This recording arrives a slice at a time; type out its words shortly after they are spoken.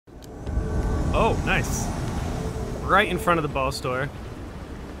Oh, nice. Right in front of the ball store.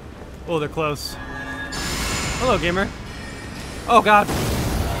 Oh, they're close. Hello, gamer. Oh, God.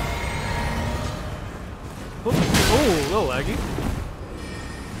 Oh, a little laggy.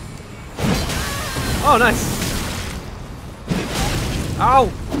 Oh, nice. Ow.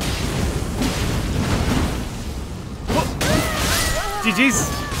 Oh. GG's.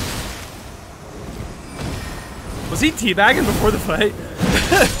 Was he teabagging before the fight?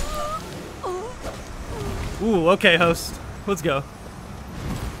 Ooh, okay, host. Let's go.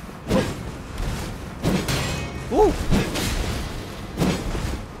 Ooh.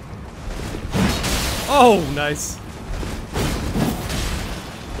 Oh, nice.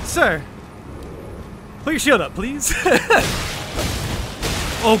 Sir, put your shield up, please.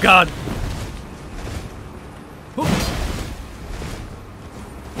 Oh, God.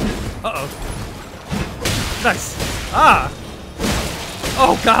 Uh-oh. Nice. Ah.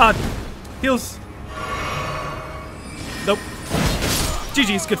 Oh, God. Heals. Nope.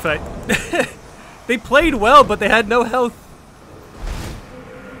 GG's, good fight. They played well, but they had no health.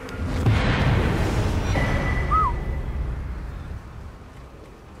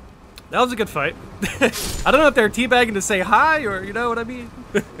 That was a good fight. I don't know if they're teabagging to say hi or you know what I mean.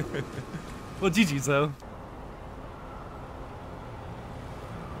 Well, GG's though.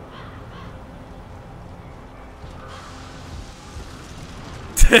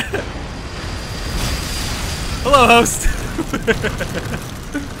 Hello, host.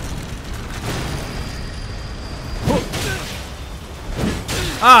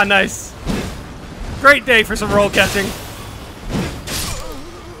 Ah, nice. Great day for some roll catching.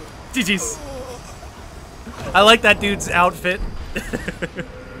 GG's. I like that dude's outfit.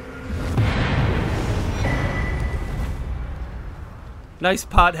 Nice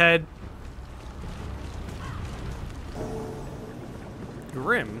pothead.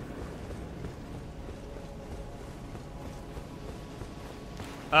 Grim.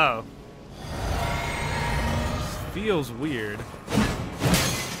 Oh. Feels weird.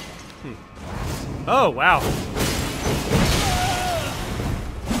 Oh, wow.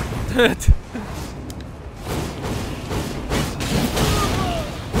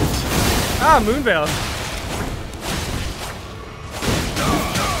 Ah, Moonveil.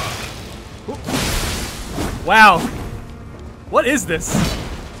 Wow. What is this?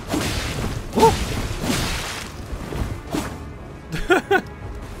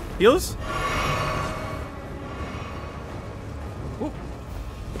 Heals?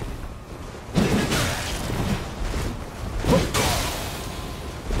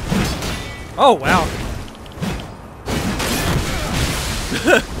 Oh, wow.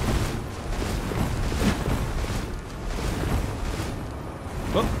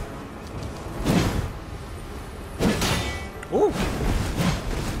 Ooh.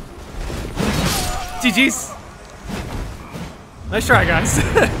 GG's. Nice try, guys.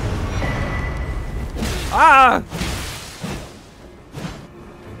 Ah!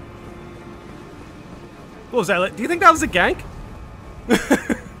 What was that? Do you think that was a gank?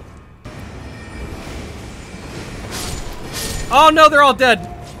 Oh no, they're all dead.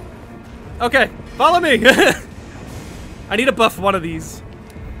 Okay, follow me. I need to buff one of these.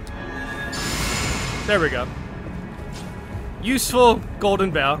 There we go. Useful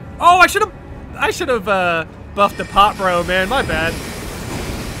golden bow. Oh, I should have buffed the pot bro, man. My bad.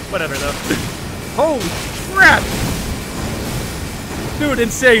 Whatever though. Holy crap, dude,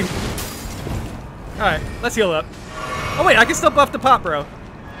 insane. All right, let's heal up. Oh wait, I can still buff the pot bro.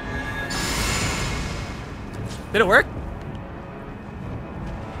 Did it work?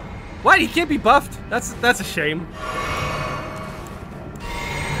 What? He can't be buffed? That's a shame.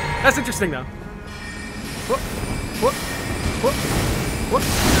 That's interesting though. Whoop, whoop, whoop, whoop.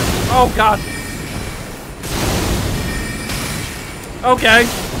 Oh god. Okay.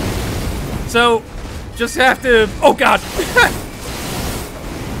 So, just have to. Oh god.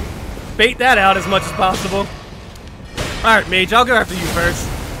 Bait that out as much as possible. All right, mage. I'll go after you first.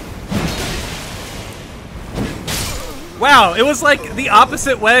 Wow, it was like the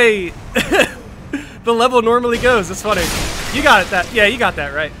opposite way the level normally goes. It's funny. You got it. Yeah, you got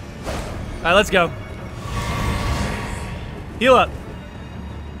that right. All right, let's go. Heal up.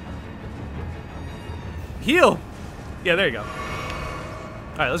 Heal. Yeah, there you go.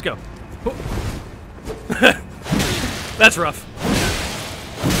 All right, let's go. That's rough.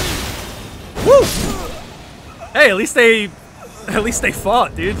 Woo! Hey, at least they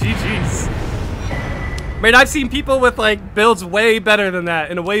fought, dude. GG's. I mean, I've seen people with like builds way better than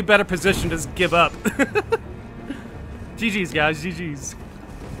that in a way better position to just give up. GG's, guys. GG's.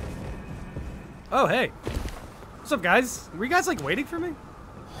 Oh, hey. What's up, guys? Were you guys like waiting for me?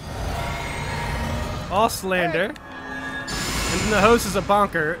 All slander. And then the host is a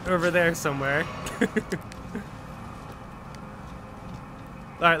bonker over there somewhere.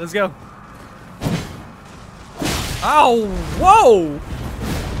 Alright, let's go. Oh, whoa!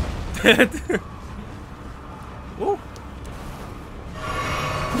 Whoa.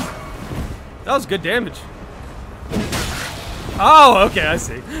 That was good damage. Oh, okay, I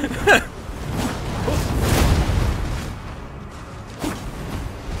see.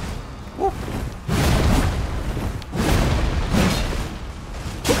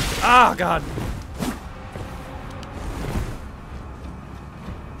 Ah, God.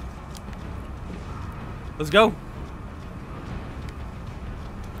 Let's go.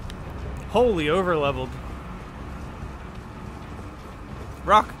 Holy, over-leveled.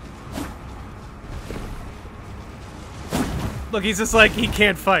 Rock. Look, he's just like, he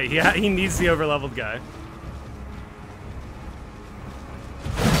can't fight. He needs the over-leveled guy.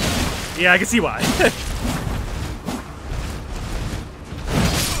 Yeah, I can see why.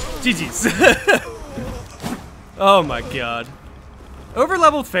 GG's. Oh my god.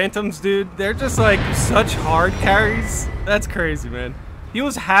 Over-leveled phantoms, dude, they're just like such hard carries. That's crazy, man. He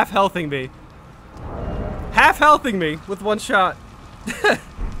was half-healthing me. Half-healthing me with one shot.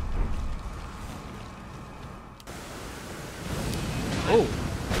 Oh,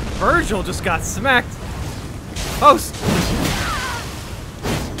 Virgil just got smacked. Host.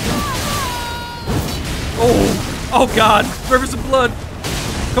 Oh god, rivers of blood.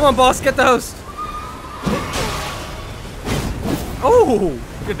 Come on, boss, get the host. Oh,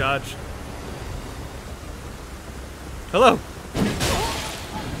 good dodge. Hello.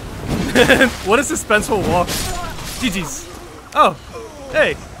 What a suspenseful walk. GG's. Oh,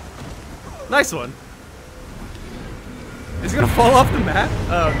 hey. Nice one. Is he gonna fall off the map?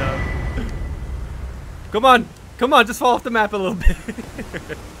 Oh no. Come on. Come on, just fall off the map a little bit.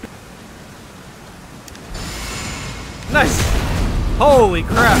 Nice. Holy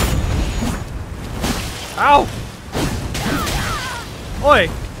crap. Ow. Oi.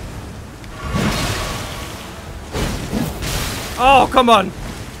 Oh, come on.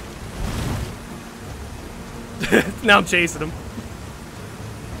 Now I'm chasing him.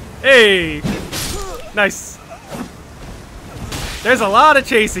 Hey. Nice. There's a lot of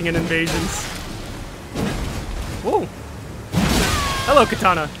chasing in Invasions. Whoa. Hello,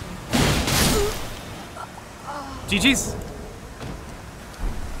 Katana. GG's.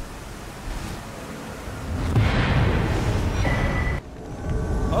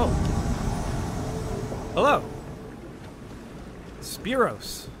 Oh. Hello.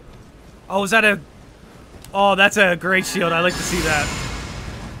 Spiros. Oh, is that a... Oh, that's a great shield. I like to see that.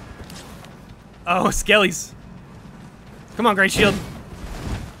 Oh, Skellies. Come on, great shield.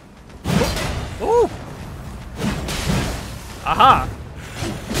 Oh. Aha.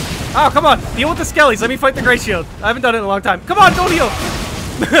 Oh, come on. Deal with the Skellies. Let me fight the great shield. I haven't done it in a long time. Come on, don't heal.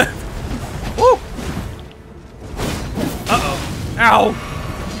 Woo. Uh-oh. Ow.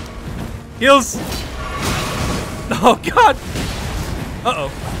 Heals. Oh, God. Uh-oh.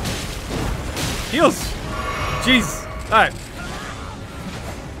 Heals. Jeez. Alright.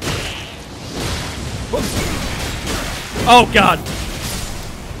 Oh, God.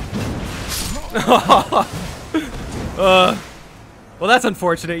 Well, that's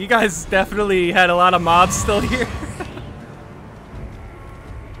unfortunate. You guys definitely had a lot of mobs still here.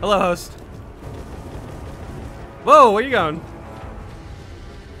 Hello, host. Whoa, where you going?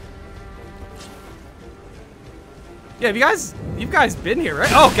 Yeah, you guys been here,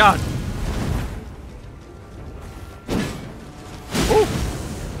 right? Oh, God. Ooh.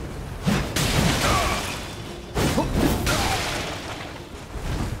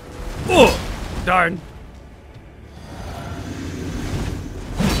 Oh, darn.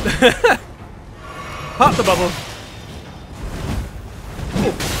 Pop the bubble.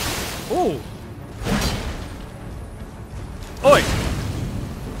 Oh. Oi.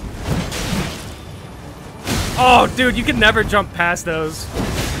 Oh, dude, you can never jump past those.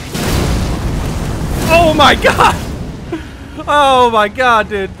 Oh my god. Oh my god,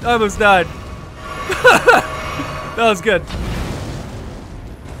 dude. I almost died. That was good.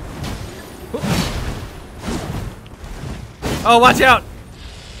 Oh, watch out.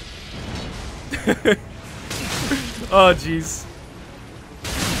 Oh, jeez.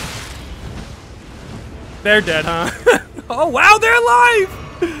 They're dead, huh? Oh, wow, they're alive!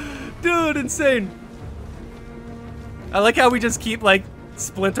 Dude, insane. I like how we just keep, like,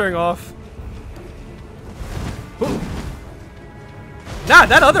 splintering off. Ooh. Nah,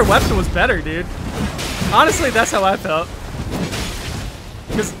 that other weapon was better, dude. Honestly, that's how I felt.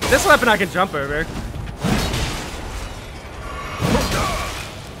 Because this weapon I can jump over.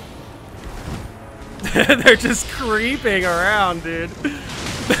 They're just creeping around, dude.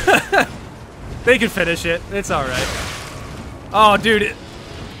 They can finish it. It's alright. Oh, dude.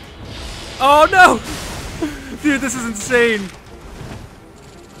 Oh, no! Dude, this is insane.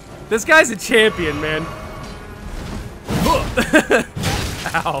 This guy's a champion, man.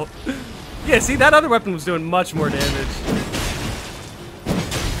 Ow. Yeah, see, that other weapon was doing much more damage.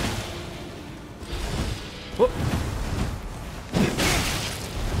 Whoop.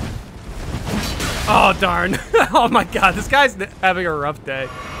 Oh, darn. Oh my god, this guy's having a rough day.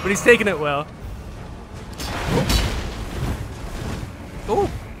 But he's taking it well. Oh.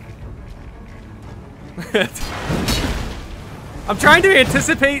 I'm trying to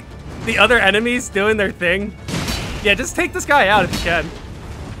anticipate the other enemies doing their thing. Yeah, just take this guy out if you can.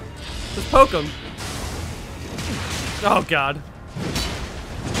 Just poke him. Oh god.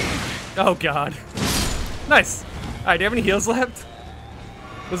 Oh god. Nice. Alright, do you have any heals left?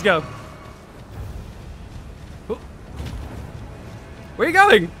 Let's go. Where are you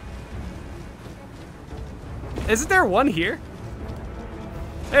going? Isn't there one here?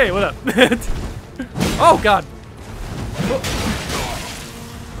 Hey, what up? Oh god.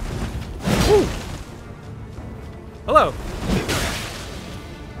 Ooh. Hello.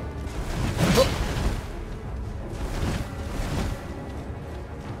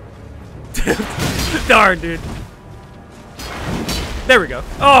 Darn, dude. There we go.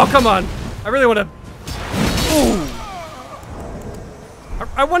 Oh, come on. I really want to... Ooh.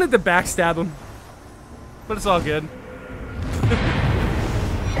 I wanted to backstab him. But it's all good.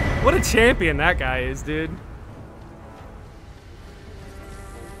 What a champion that guy is, dude.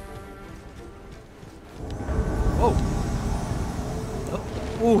 Whoa. Oh.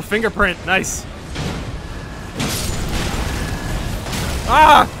 Ooh, fingerprint. Nice.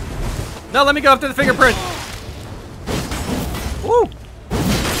 Ah! No, let me go after the fingerprint. Woo!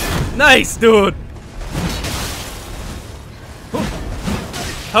 Nice, dude.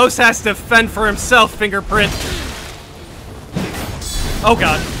 Host has to fend for himself, fingerprint. Oh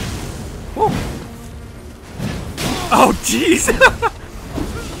god. Woo. Oh jeez.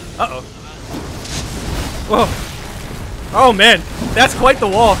 Uh-oh. Whoa. Oh man, that's quite the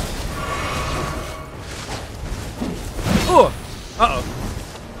wall. Ooh. Uh-oh.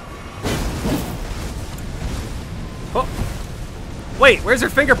 Oh. Wait, where's her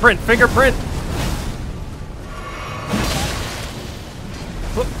fingerprint? Fingerprint.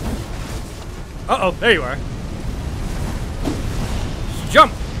 Uh-oh, there you are.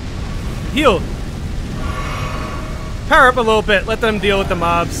 Jump. Heal. Power up a little bit. Let them deal with the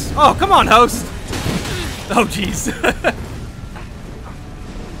mobs. Oh, come on, host. Oh, jeez.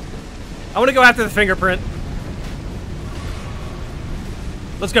 I want to go after the fingerprint.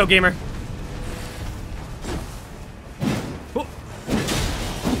 Let's go, gamer.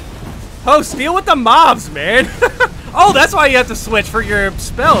 Host, deal with the mobs, man. Oh, that's why you have to switch for your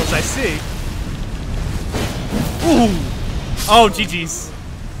spells. I see. Ooh. Oh, GG's.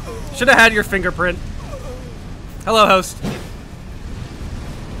 Should have had your fingerprint. Hello, host.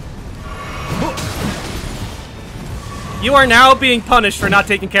 You are now being punished for not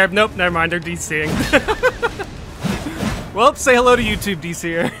taking care of... Nope, never mind. They're DCing. Well, say hello to YouTube,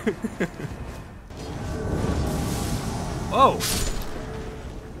 DCer. Whoa.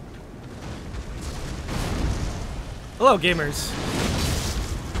 Hello, gamers.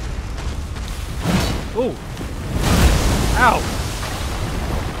 Ooh. Ow.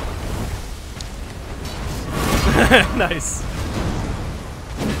 Nice.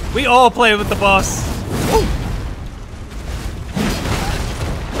 We all play with the boss. Ooh.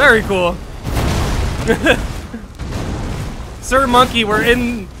 Very cool. Sir Monkey, we're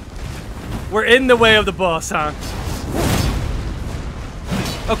in the way of the boss, huh?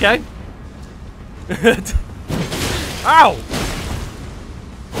 Okay. Ow!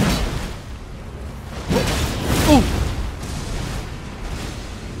 Ooh.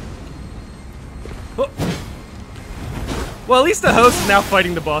 Well, at least the host is now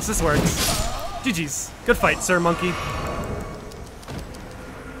fighting the boss. This works. GG's. Good fight, Sir Monkey.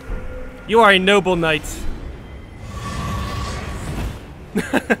 You are a noble knight.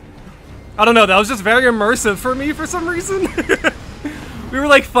 I don't know, that was just very immersive for me for some reason. We were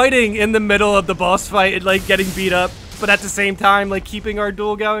like fighting in the middle of the boss fight and like getting beat up, but at the same time like keeping our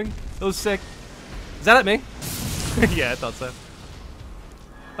duel going. That was sick. Is that at me? Yeah, I thought so.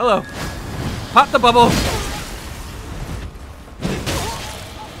 Hello. Pop the bubble.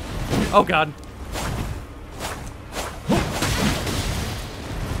 Oh god.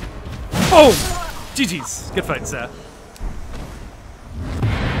 Boom! GG's. Good fight, Seth.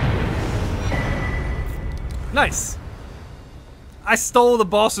 Nice. I stole the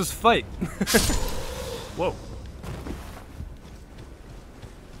boss's fight. Whoa.